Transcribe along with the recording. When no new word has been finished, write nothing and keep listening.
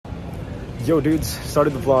Yo dudes,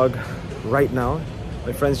 started the vlog right now.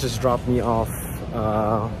 My friends just dropped me off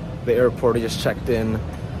the airport. I just checked in,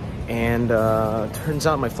 and turns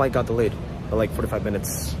out my flight got delayed by like 45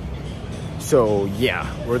 minutes. So yeah,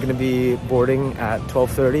 we're gonna be boarding at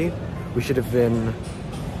 12:30. We should have been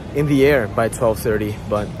in the air by 12:30,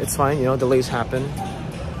 but it's fine, you know, delays happen.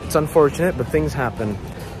 It's unfortunate, but things happen.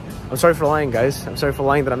 I'm sorry for lying, guys. I'm sorry for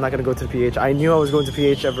lying that I'm not gonna go to the PH. I knew I was going to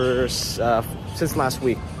PH ever since last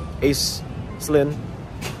week. Ace, Slin,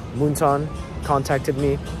 Moonton contacted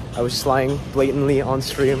me. I was just lying blatantly on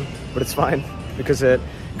stream, but it's fine because it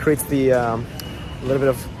creates the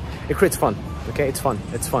it creates fun. Okay, it's fun.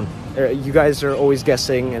 It's fun. You guys are always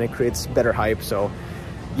guessing, and it creates better hype. So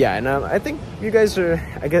yeah, and I think you guys are.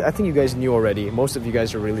 I think you guys knew already. Most of you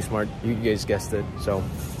guys are really smart. You guys guessed it, so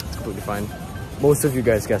it's completely fine. Most of you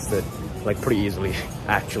guys guessed it like pretty easily,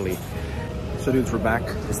 actually. So dudes, we're back.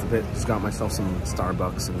 Just got myself some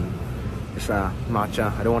Starbucks and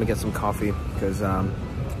matcha. I don't want to get some coffee because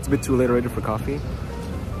it's a bit too late already for coffee.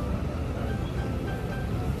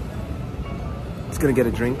 Just gonna get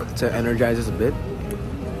a drink to energize us a bit,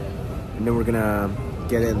 and then we're gonna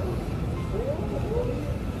get in.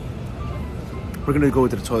 We're gonna go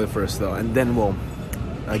to the toilet first though, and then we'll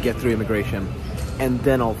get through immigration, and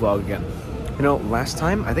then I'll vlog again. You know, last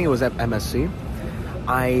time, I think it was at MSC,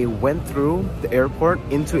 I went through the airport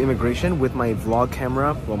into immigration with my vlog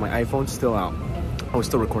camera, well, my iPhone's still out. I was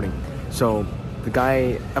still recording. So the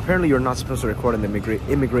guy, apparently you're not supposed to record in the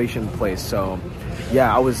immigration place. So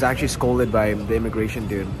yeah, I was actually scolded by the immigration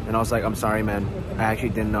dude. And I was like, I'm sorry, man. I actually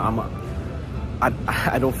didn't know.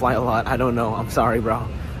 I don't fly a lot. I don't know. I'm sorry, bro.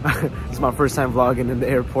 It's my first time vlogging in the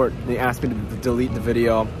airport. They asked me to delete the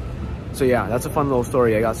video. So yeah, that's a fun little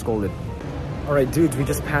story. I got scolded. All right, dudes, we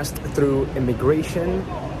just passed through immigration.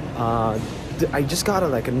 I just got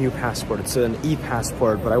a new passport. It's an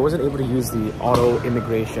e-passport, but I wasn't able to use the auto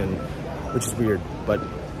immigration, which is weird, but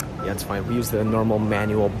yeah, it's fine. We use the normal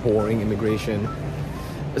manual boring immigration.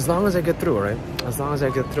 As long as I get through, right? As long as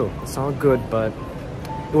I get through. It's all good, but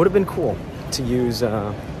it would have been cool to use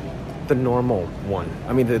the normal one.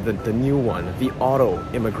 I mean, the new one, the auto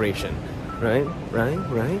immigration, right?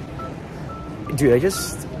 Dude,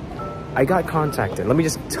 I got contacted. Let me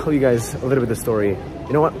just tell you guys a little bit of the story.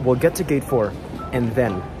 You know what? We'll get to gate 4 and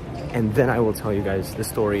then I will tell you guys the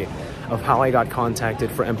story of how I got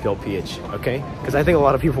contacted for MPLPH, okay? Because I think a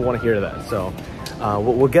lot of people want to hear that. So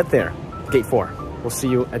we'll get there. Gate 4. We'll see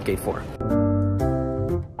you at gate 4.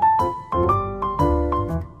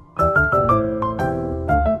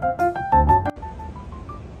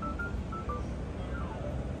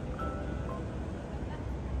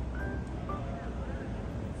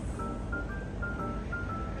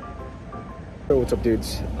 What's up,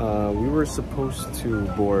 dudes? We were supposed to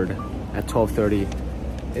board at 12:30.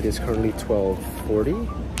 It is currently 12:40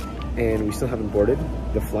 and we still haven't boarded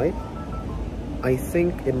the flight. I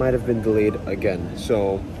think it might have been delayed again.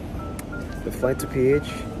 So the flight to PH,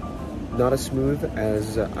 not as smooth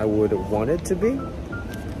as I would want it to be,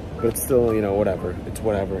 but it's still, you know, whatever. It's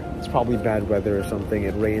whatever. It's probably bad weather or something.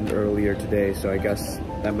 It rained earlier today, so I guess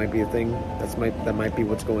that might be a thing. That might be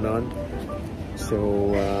what's going on.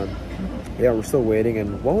 So yeah, we're still waiting,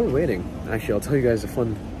 and while we're waiting, actually, I'll tell you guys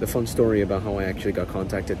the fun story about how I actually got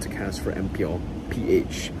contacted to cast for MPL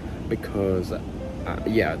PH, because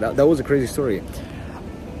yeah, that was a crazy story.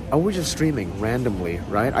 I was just streaming randomly,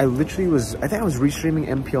 right? I think I was restreaming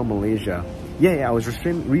MPL Malaysia. Yeah, I was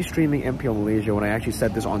restreaming MPL Malaysia when I actually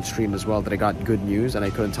said this on stream as well, that I got good news and I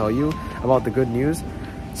couldn't tell you about the good news.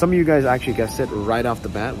 Some of you guys actually guessed it right off the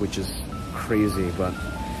bat, which is crazy, but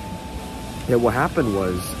yeah, what happened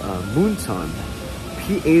was Moonton,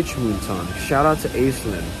 PH Moonton, shout out to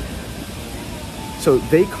Aislinn. So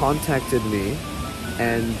they contacted me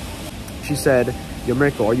and she said, yo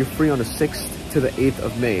Mirko, are you free on the 6th to the 8th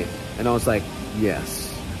of May? And I was like,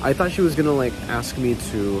 yes. I thought she was gonna like ask me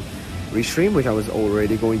to restream, which I was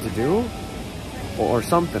already going to do, or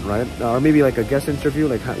something, right? Or maybe like a guest interview,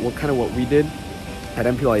 like what we did at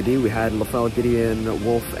MPLID. We had Lafel, Gideon,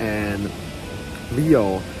 Wolf, and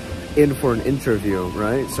Leo in for an interview,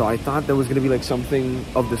 right? So I thought there was gonna be like something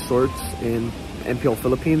of the sorts in MPL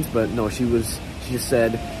Philippines, but no, she just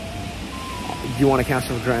said, do you want to cast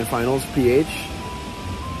for grand finals PH?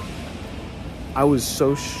 I was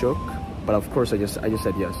so shook, but of course I just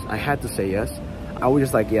said yes. I had to say yes. I was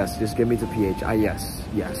just like, yes, just give me to PH.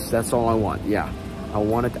 Yes, that's all I want. Yeah, I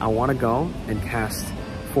want to go and cast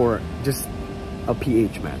for just a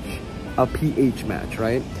PH match,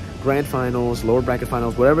 right? Grand finals, lower bracket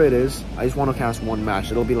finals, whatever it is, I just want to cast one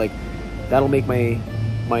match. It'll be like, that'll make my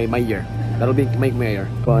year. That'll make mayor.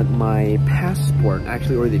 But my passport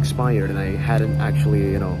actually already expired, and I hadn't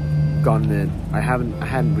actually, you know, gotten it. I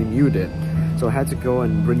hadn't renewed it, so I had to go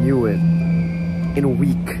and renew it in a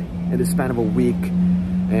week, in the span of a week.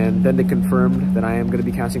 And then they confirmed that I am going to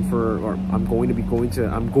be casting for, or I'm going to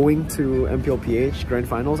MPLPH Grand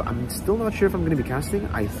Finals. I'm still not sure if I'm going to be casting.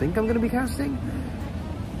 I think I'm going to be casting.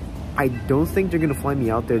 I don't think they're going to fly me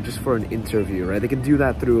out there just for an interview, right? They can do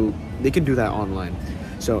that online.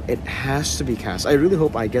 So it has to be cast. I really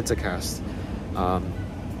hope I get to cast. But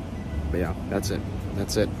yeah, that's it.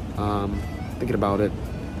 Thinking about it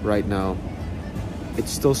right now.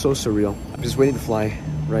 It's still so surreal. I'm just waiting to fly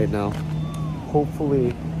right now.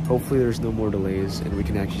 Hopefully there's no more delays and we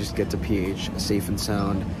can actually just get to PH safe and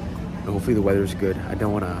sound. And hopefully the weather's good. I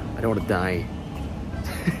don't wanna die.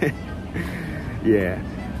 Yeah.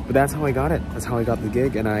 But that's how I got it. That's how I got the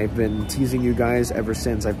gig, and I've been teasing you guys ever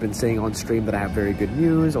since. I've been saying on stream that I have very good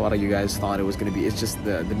news. A lot of you guys thought it was gonna be, it's just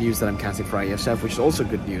the news that I'm casting for ISF, which is also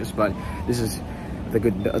good news, but this is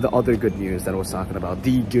the other good news that I was talking about.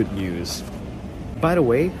 The good news. By the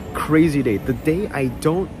way, crazy day. The day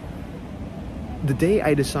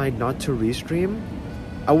I decide not to restream,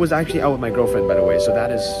 I was actually out with my girlfriend, by the way, so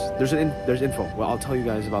that is, there's info. Well, I'll tell you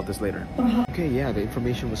guys about this later. Okay, yeah, the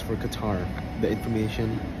information was for Qatar. The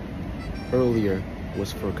information earlier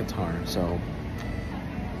was for Qatar, so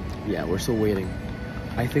yeah, we're still waiting.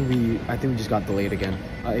 I think we just got delayed again.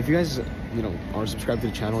 If you guys, you know, are subscribed to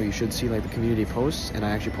the channel, you should see like the community posts, and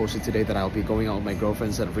I actually posted today that I'll be going out with my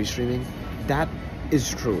girlfriend instead of restreaming. That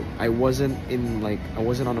is true. I wasn't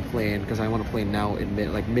on a plane because I'm on a plane now in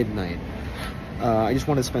midnight. I just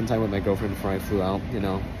wanted to spend time with my girlfriend before I flew out, you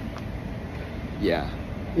know. Yeah,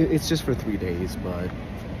 it's just for 3 days, but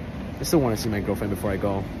I still want to see my girlfriend before I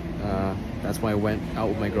go. That's why I went out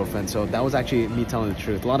with my girlfriend. So that was actually me telling the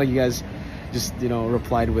truth. A lot of you guys just, you know,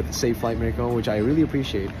 replied with safe flight, Mirko, which I really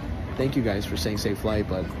appreciate. Thank you guys for saying safe flight,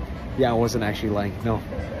 but yeah, I wasn't actually lying. No.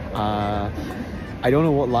 I don't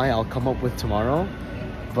know what lie I'll come up with tomorrow,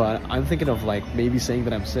 but I'm thinking of like maybe saying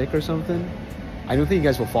that I'm sick or something. I don't think you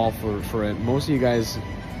guys will fall for it. Most of you guys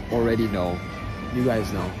already know. You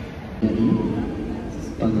guys know.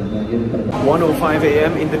 1:05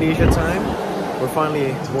 a.m. Indonesia time. We're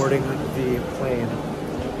finally boarding the plane.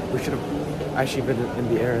 We should have actually been in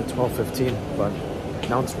the air at 12:15, but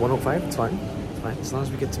now it's 1:05. It's fine. It's fine. As long as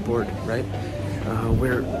we get to board, right?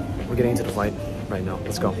 We're getting into the flight right now.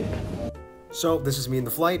 Let's go. So this is me in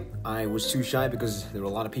the flight. I was too shy because there were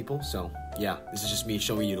a lot of people. So yeah, this is just me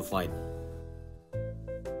showing you the flight.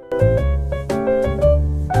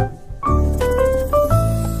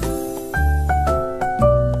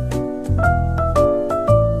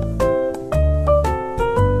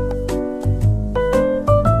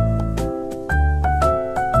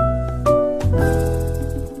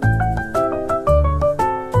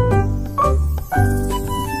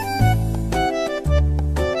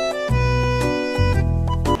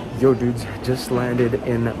 Yo dudes, just landed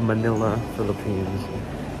in Manila, Philippines.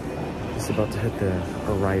 Just about to hit the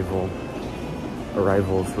arrivals.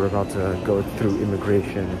 We're about to go through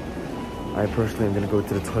immigration. I personally am gonna go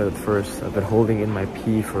to the toilet first. I've been holding in my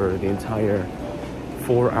pee for the entire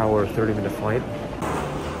 4-hour, 30-minute flight.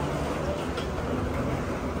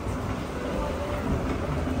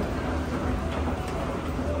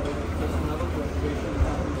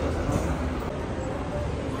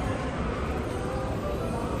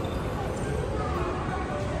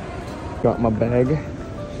 Got my bag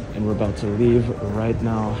and we're about to leave right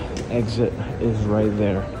now. Exit is right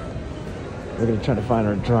there. We're gonna try to find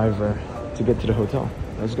our driver to get to the hotel.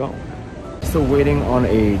 Let's go. Still waiting on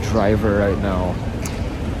a driver right now.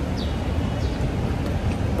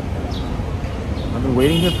 I've been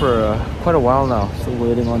waiting here for quite a while now. Still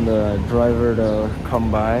waiting on the driver to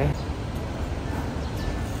come by.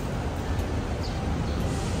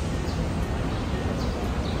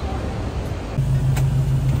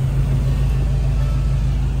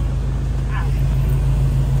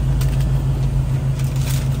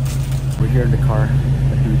 Here in the car,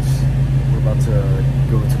 the dudes. We're about to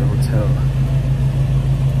go to the hotel.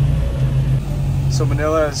 So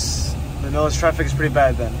Manila's traffic is pretty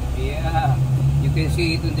bad then. Yeah, you can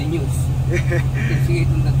see it on the news. You can see it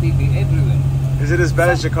on the TV everywhere. Is it as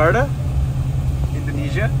bad as Jakarta?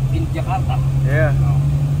 Indonesia? In Jakarta. Yeah. No.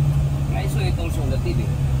 I saw it also on the TV.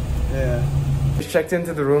 Yeah. Just checked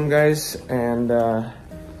into the room, guys, and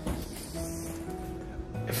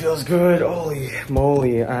it feels good. Holy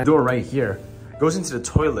moly. Door right here goes into the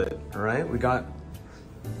toilet, all right? We got,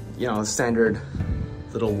 you know, a standard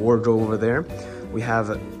little wardrobe over there. We have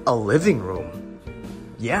a living room.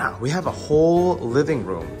 Yeah, we have a whole living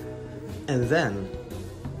room. And then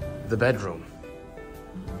the bedroom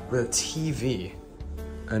with a TV,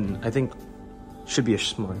 and I think should be a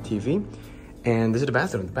smart TV. And this is the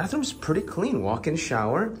bathroom. The bathroom's pretty clean. Walk-in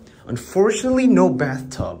shower. Unfortunately, no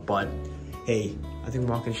bathtub, but hey, I think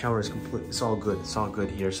walk-in shower is complete. It's all good. It's all good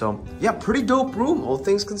here. So yeah, pretty dope room, all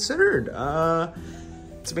things considered.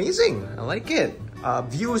 It's amazing. I like it.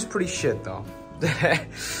 View is pretty shit though,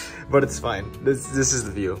 but it's fine. This is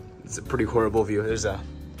the view. It's a pretty horrible view. There's a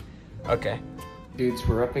okay, dudes.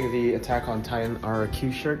 We're repping the Attack on Titan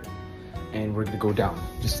RQ shirt, and we're gonna go down.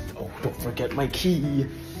 Just don't forget my key.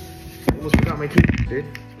 Almost forgot my key, dude.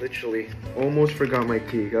 Literally, almost forgot my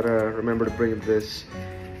key. Gotta remember to bring this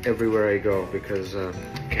everywhere I go because I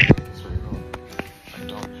can't do this I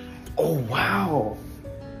don't. Oh wow,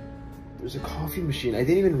 there's a coffee machine. I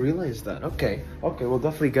didn't even realize that. Okay, we'll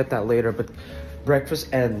definitely get that later. But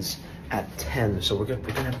breakfast ends at 10, so we're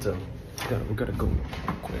gonna have to. We gotta go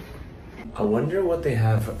quick. I wonder what they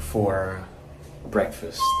have for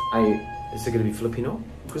breakfast. Is it gonna be Filipino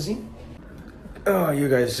cuisine? Oh, you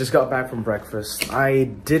guys just got back from breakfast. I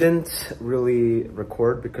didn't really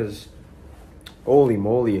record because, holy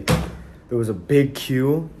moly, there was a big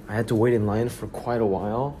queue. I had to wait in line for quite a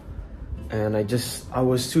while, and I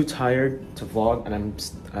was too tired to vlog, and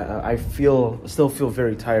I still feel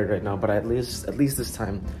very tired right now. But at least this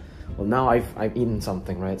time, well, now I've eaten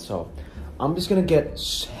something, right? So I'm gonna get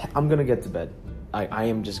to bed. I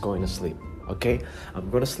am just going to sleep. Okay, I'm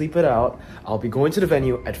gonna sleep it out. I'll be going to the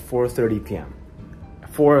venue at 4:30 p.m.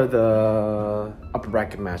 for the upper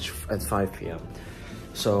bracket match at 5 p.m.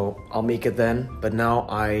 So I'll make it then. But now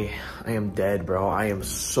I am dead, bro. I am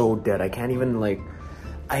so dead. I can't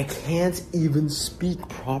even speak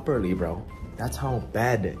properly, bro. That's how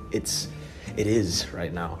bad it is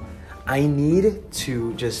right now. I need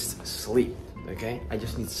to just sleep, okay? I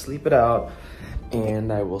just need to sleep it out,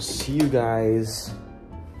 and I will see you guys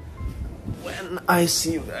when I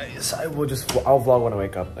see you guys. I'll vlog when I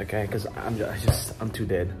wake up, okay? Because I'm too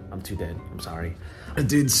dead. I'm sorry.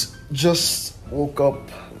 Dudes, just woke up.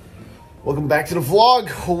 Welcome back to the vlog.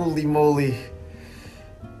 Holy moly.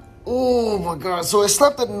 Oh my god. So I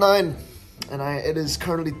slept at 9 and it is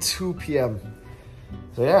currently 2 p.m.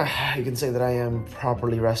 So yeah, you can say that I am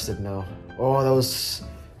properly rested now. Oh, that was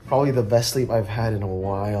probably the best sleep I've had in a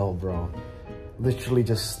while, bro. Literally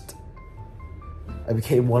just, I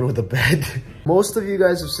became one with the bed. Most of you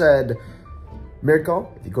guys have said,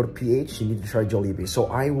 Mirko, if you go to PH, you need to try Jollibee. So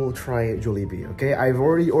I will try Jollibee, okay? I've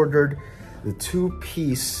already ordered the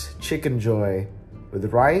 2-piece Chicken Joy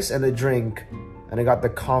with rice and a drink, and I got the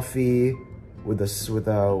coffee with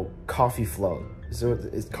a coffee float.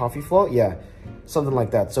 Is coffee float? Yeah, something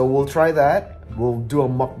like that. So we'll try that. We'll do a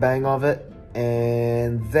mukbang of it,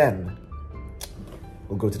 and then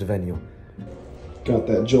we'll go to the venue. Got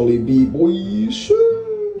that Jollibee, boys.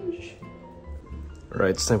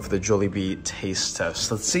 Alright, it's time for the Jollibee taste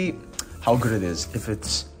test. Let's see how good it is, if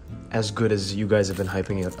it's as good as you guys have been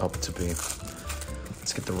hyping it up to be.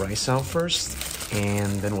 Let's get the rice out first,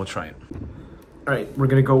 and then we'll try it. Alright, we're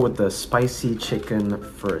gonna go with the spicy chicken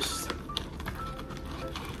first.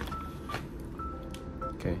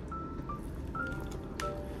 Okay.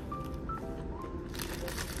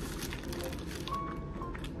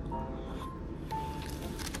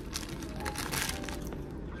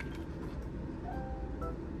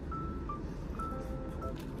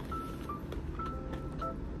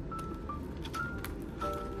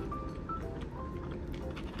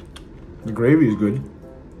 The gravy is good.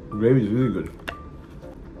 The gravy is really good.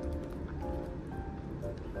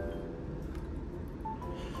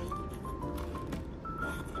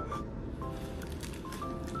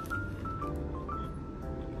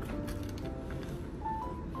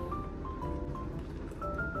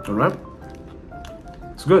 Alright.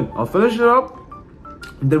 It's good. I'll finish it up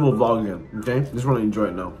and then we'll vlog again. Okay? Just want to enjoy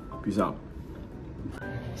it now. Peace out.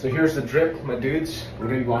 So here's the drip, my dudes. We're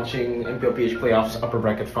gonna be watching MPLPH playoffs upper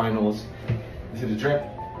bracket finals. This is the drip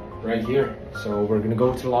right here. So we're gonna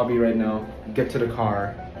go to the lobby right now, get to the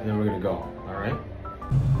car, and then we're gonna go. All right.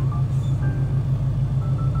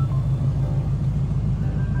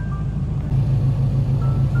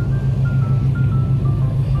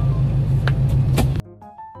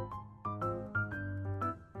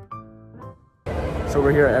 So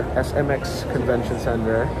we're here at SMX Convention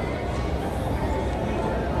Center.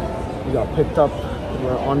 We got picked up and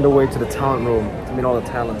we're on the way to the talent room to meet all the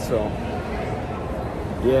talent. So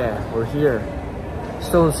yeah, we're here.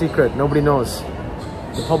 Still in secret, nobody knows.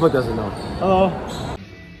 The public doesn't know. Hello.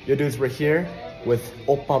 Yo dudes, we're here with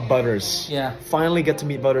Oppa Butters. Yeah. Finally get to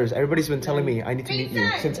meet Butters. Everybody's been telling me I need to meet you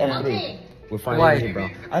since everybody. We're finally Why? here, bro.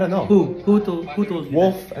 I don't know. Who told you?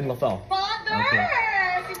 Wolf and LaFell. Father! Okay.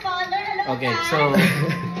 Si Father! Okay, so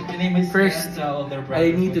first,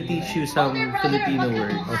 I need to teach you some Filipino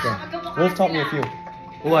words. Okay. Wolf taught me a few.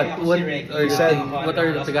 What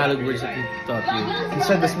are the Tagalog words that he taught you? He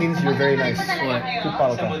said this means you're very nice. What?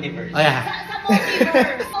 Kupal ka. Oh yeah.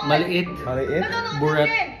 Maliit, Maliit. burat.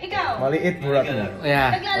 Maliit burat mo.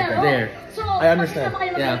 Yeah. Okay. There. I understand.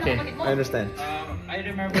 Yeah. Okay. I understand.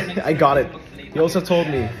 I got it. He also told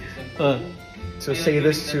me to say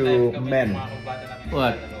this to men.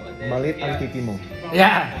 What? Malit ang titi mo.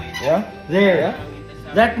 Yeah. Yeah? There. Yeah?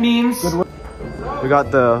 That means. We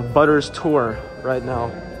got the Butters tour right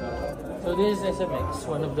now. So this is SMX,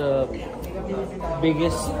 one of the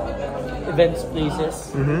biggest events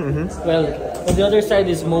places. Well, on the other side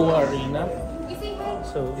is Moa Arena.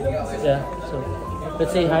 So yeah. So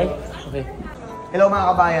let's say hi. Okay. Hello mga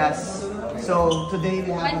kabayas. So today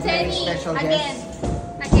we have a very special guest.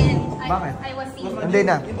 Bakit? Hindi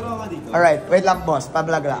na. Alright, wait lang boss.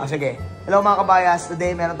 Pablog lang. Sige. Hello mga kabayas.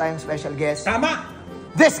 Today meron tayong special guest. Tama!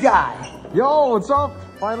 This guy! Yo, what's up?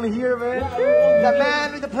 Finally here, man. The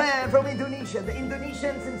man with the plan from Indonesia. The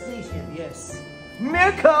Indonesian sensation. Yes.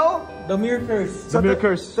 Mirko! The Mirkers. The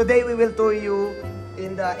Mirkers. Today we will tour you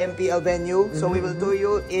in the MPL venue. So we will tour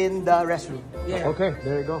you in the restroom. Yeah. Okay,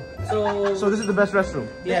 there you go. So this is the best restroom.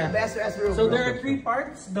 yeah. The best restroom. So there are 3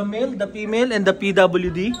 parts: the male, the female, and the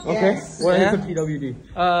PWD. Okay. Yes. What Yeah. is the PWD?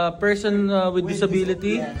 Person with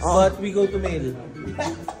disability, but we go to male.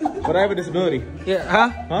 But I have a disability. Yeah,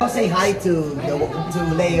 huh? I'll say hi to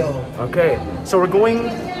Leo. Okay, so we're going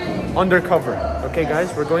undercover. Okay,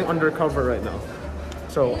 guys, we're going undercover right now.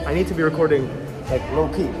 So I need to be recording like low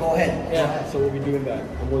key. Go ahead. Yeah. So we'll be doing that.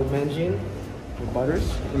 I'm with Manjin, with Butters.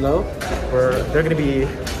 Hello. They're gonna be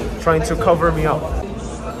trying to cover me up.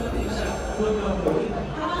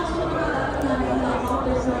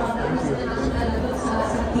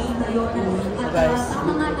 Guys.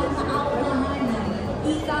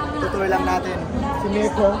 Tutur lang natin. Si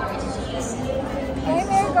Mirko. Hey,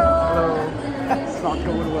 Mirko! Hello. It's not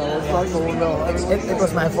going well. It's not going well. It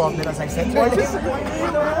was my fault because I said because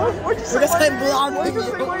I'm vlogging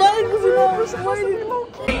you.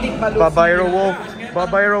 Babayro Wolf.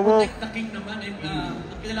 Babayro Wolf.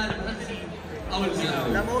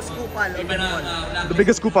 The most kupal of them all. The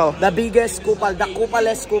biggest kupal. The biggest kupal. The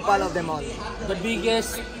kupalest kupal of them all. The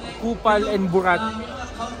biggest kupal and burat.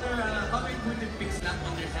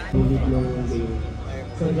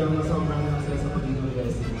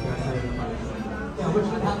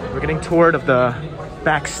 We're getting toured of the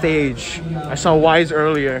backstage. I saw Wise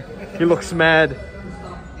earlier. He looks mad.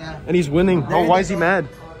 Yeah. And he's winning. Oh, why is he mad?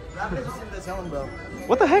 Rapids is in the zone, bro.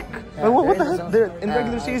 What the heck? Yeah, what the they're in the heck? zone. They're in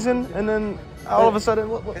regular season and then all of a sudden,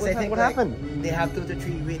 what Because I think what like, happened? They have 2 to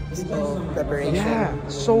 3 weeks of preparation. Yeah,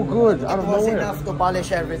 so good. Out It of was nowhere. enough to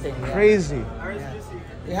polish everything. Yeah. Crazy.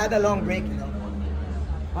 We had a long break, you know.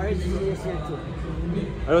 RSG is here too.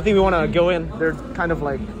 I don't think we want to go in. They're kind of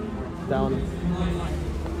like down.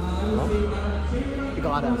 You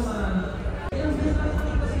got us.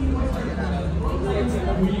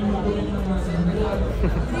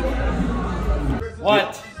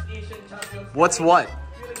 What? What's what?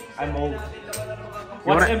 I'm old.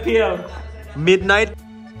 What's MPL? Midnight?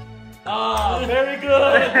 Ah, very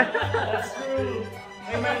good. That's true.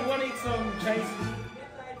 Hey man, wanna eat some Chinese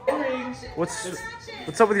rings?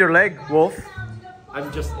 What's up with your leg, Wolf?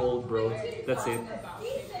 I'm just old, bro. That's it.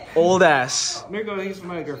 Old ass. Mirko, he's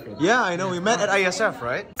my girlfriend. Yeah, I know. We met at ISF,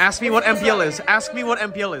 right? Ask me what MPL is. Ask me what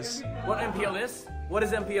MPL is. What MPL is? What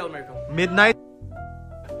is MPL, Mirko? Midnight?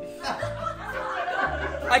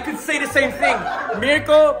 I could say the same thing.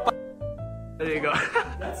 Mirko. There you go.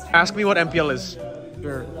 Ask me what MPL is.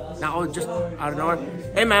 Sure. Now just I don't know.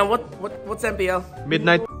 Hey man, what's MPL?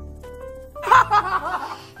 Midnight.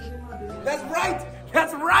 That's right.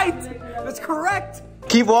 That's right. That's correct.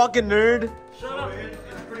 Keep walking, nerd.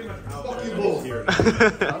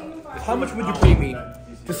 How much would you pay me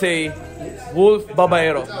to say Wolf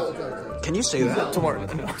Babayero Can you say that? tomorrow?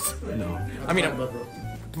 No. I mean,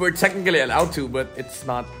 we're technically allowed to, but it's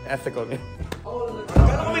not ethical.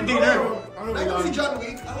 John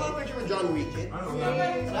Wick. I want to picture with John Wick.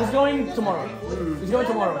 He's going tomorrow. He's going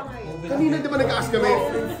tomorrow. Kanina di ba nag-ask kami?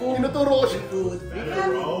 Tinuturo ko siya.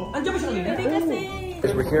 Andiyan ba siya kanina?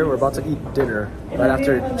 We're here, we're about to eat dinner. Right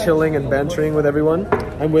after chilling and bantering with everyone.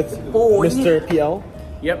 I'm with Mr. PL.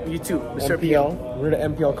 Yep, you too, Mr. MPL. We're the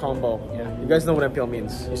MPL combo. Yeah. You guys know what MPL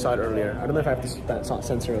means. You saw it earlier. I don't know if I have to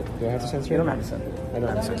censor it. Do I have to censor it? You don't have to censor it. I don't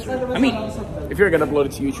have to censor it. I mean, if you're gonna upload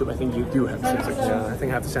it to YouTube, I think you do have to censor it. Yeah, I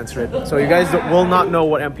think I have to censor it. So you guys will not know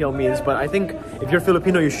what MPL means, but I think if you're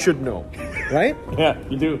Filipino, you should know. Right? Yeah,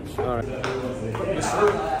 you do. Alright. Yes,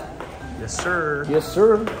 sir. Yes,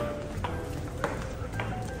 sir.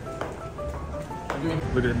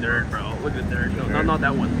 Look at the nerd, bro. Look at the nerd. No, not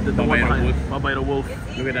that one. The one behind. Babay Wolf.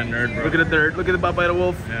 Look at that nerd, bro. Look at the nerd. Look at the Babay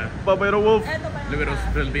Wolf. Yeah. Babay Wolf. Look at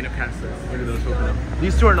those Filipino casters. Look at those Filipino.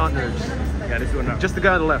 These two are not nerds. Yeah, this one. Just the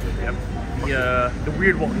guy on the left. Yep. The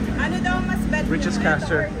weird one. Richest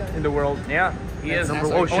caster in the world. Yeah. He is.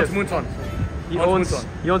 Oh shit. Moonson.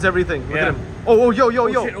 He owns everything. Look at him. Oh, yo.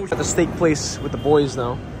 At the steak place with the boys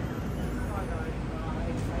now.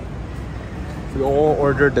 We all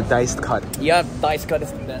ordered the diced cut. Yeah, dice cut is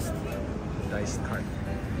the best. Diced cut.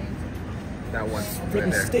 That one. Right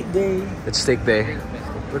It's there. steak day. It's steak day.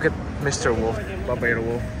 Look at Mr. Wolf. Babay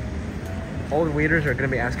Wolf. All the waiters are gonna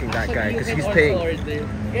be asking that guy because he's paying.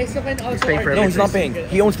 He's He's paying for No, everything. he's not paying.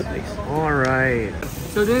 He owns the place. All right.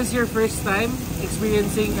 So this is your first time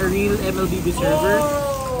experiencing a real MLBB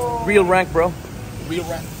server? Real rank, bro. Real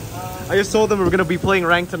rank. I just told them we're gonna be playing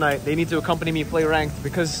ranked tonight. They need to accompany me play ranked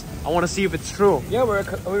because I want to see if it's true. Yeah, we're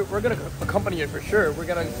gonna accompany you for sure. We're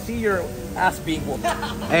gonna see your ass being whooped.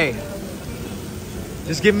 Hey,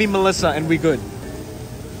 just give me Melissa and we good.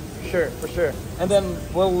 Sure, for sure. And then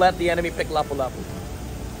we'll let the enemy pick Lapu Lapu.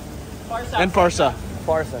 And Farsa.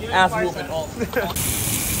 Farsa. Ass whooping all.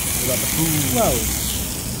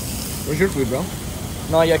 Where's your food, bro?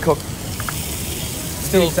 Not yet cooked.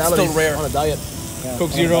 Still rare. On a diet. Yeah,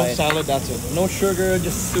 Coke on a Zero, diet. salad, that's it. No sugar,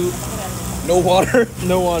 just soup. No water.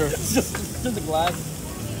 No water. just a glass.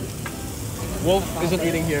 Wolf isn't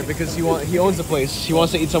eating here because he owns the place. He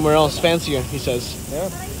wants to eat somewhere else, fancier, he says. Yeah.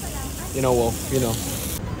 You know, Wolf, you know.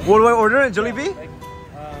 What do I order? A Jollibee?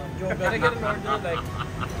 Joga. Can I get an order like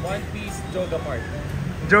one piece Joga Mart?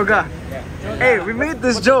 Joga. Yeah. Hey, we made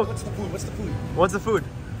this joke. What's the food? What's the food? What's the food?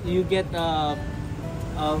 You get in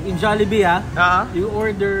Jollibee, Uh-huh. you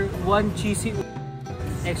order one cheesy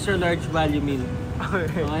extra large value meal.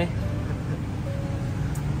 Okay?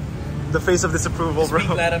 The face of disapproval, bro. Be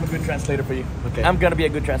glad I'm a good translator for you. Okay. I'm gonna be a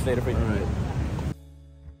good translator for you. Alright.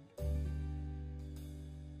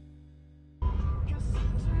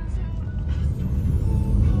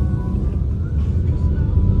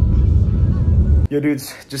 Yo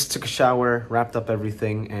dudes, just took a shower, wrapped up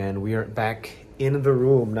everything, and we are back in the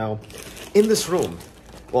room. Now, in this room,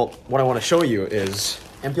 well, what I want to show you is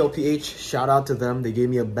MPLPH, shout out to them. They gave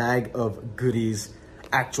me a bag of goodies,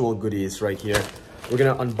 actual goodies right here. We're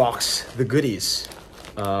gonna unbox the goodies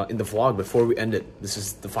in the vlog before we end it. This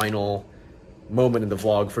is the final moment in the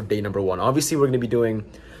vlog for day number 1. Obviously, we're gonna be doing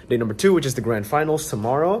day number 2, which is the grand finals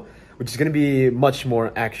tomorrow, which is gonna be much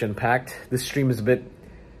more action-packed. This stream is a bit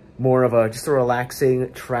more of just a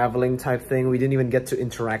relaxing traveling type thing. We didn't even get to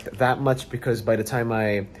interact that much because by the time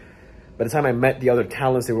I met the other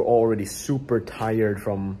talents, they were already super tired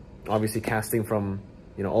from obviously casting from,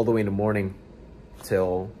 you know, all the way in the morning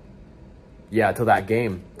till that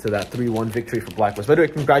game, to that 3-1 victory for Blacklist. By the way,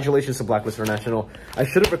 congratulations to Blacklist International. I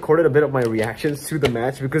should have recorded a bit of my reactions to the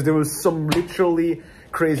match because there was some literally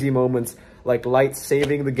crazy moments, like Light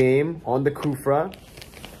saving the game on the Kufra.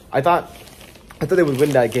 I thought they would win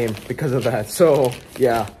that game because of that. So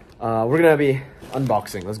yeah, we're gonna be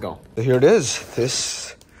unboxing. Let's go. So here it is.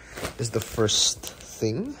 This is the first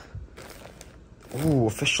thing. Ooh,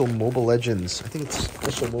 official Mobile Legends. I think it's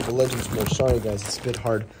official Mobile Legends more. Sorry guys, it's a bit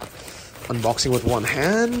hard unboxing with one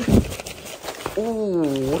hand.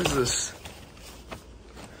 Ooh, what is this?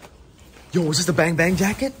 Yo, is this the Bang Bang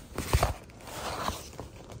jacket?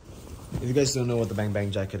 If you guys don't know what the Bang Bang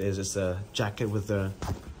jacket is, it's a jacket with the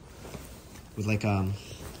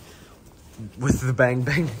Bang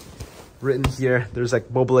Bang written here. There's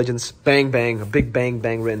like Mobile Legends Bang Bang, a big Bang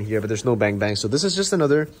Bang written here, but there's no Bang Bang. So this is just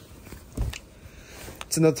another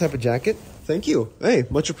type of jacket. Thank you. Hey,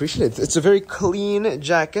 much appreciated. It's a very clean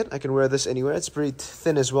jacket. I can wear this anywhere. It's pretty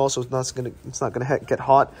thin as well, so it's not gonna get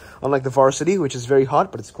hot, unlike the Varsity, which is very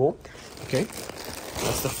hot, but it's cool. Okay,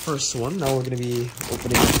 that's the first one. Now we're gonna be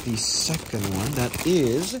opening up the second one. That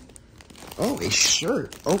is, oh, a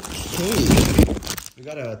shirt. Okay, we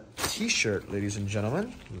got a t-shirt, ladies and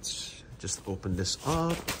gentlemen. Let's just open this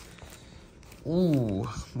up. Ooh,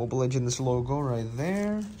 Mobile Legends logo right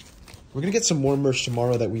there. We're gonna get some more merch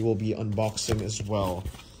tomorrow that we will be unboxing as well.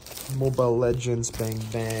 Mobile Legends, Bang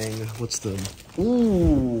Bang. What's the...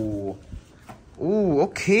 Ooh,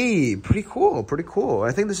 okay. Pretty cool, pretty cool.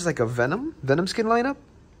 I think this is like a Venom skin lineup?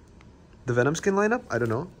 The Venom skin lineup? I don't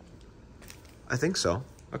know. I think so.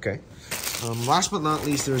 Okay. Last but not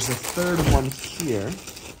least, there's a third one here.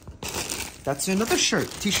 That's another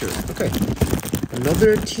t-shirt. Okay.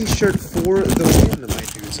 Another t-shirt for the win, my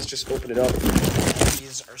dudes. Let's just open it up.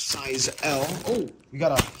 These are size L. Oh, we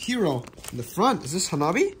got a hero in the front. Is this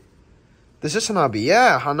Hanabi? This is Hanabi.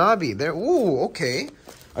 Yeah, Hanabi. There. Ooh, okay.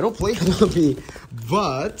 I don't play Hanabi,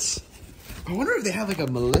 but I wonder if they have like a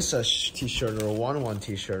Melissa t-shirt or a 1-1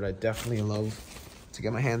 t-shirt. I definitely love to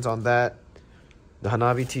get my hands on that. The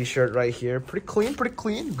Hanabi t-shirt right here. Pretty clean, pretty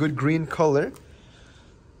clean. Good green color.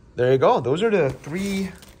 There you go. Those are the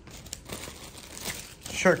 3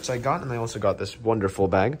 shirts I got. And I also got this wonderful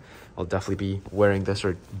bag. I'll definitely be wearing this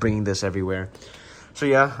or bringing this everywhere. So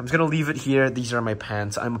yeah, I'm just gonna leave it here. These are my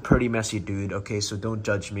pants. I'm a pretty messy dude, okay? So don't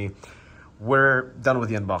judge me. We're done with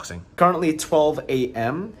the unboxing. Currently 12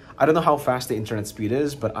 a.m. I don't know how fast the internet speed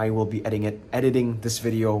is, but I will be editing this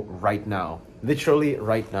video right now. Literally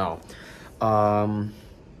right now.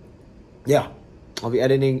 Yeah, I'll be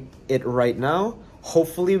editing it right now.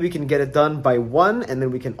 Hopefully we can get it done by 1 and then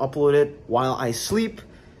we can upload it while I sleep.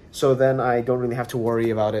 So then I don't really have to worry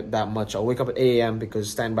about it that much. I'll wake up at 8 a.m. because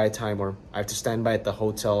standby time, or I have to stand by at the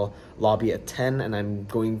hotel lobby at 10 and I'm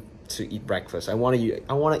going to eat breakfast. I want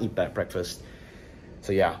to eat that breakfast.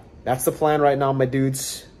 So yeah, that's the plan right now, my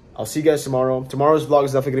dudes. I'll see you guys tomorrow. Tomorrow's vlog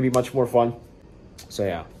is definitely going to be much more fun. So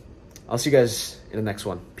yeah, I'll see you guys in the next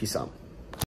one. Peace out.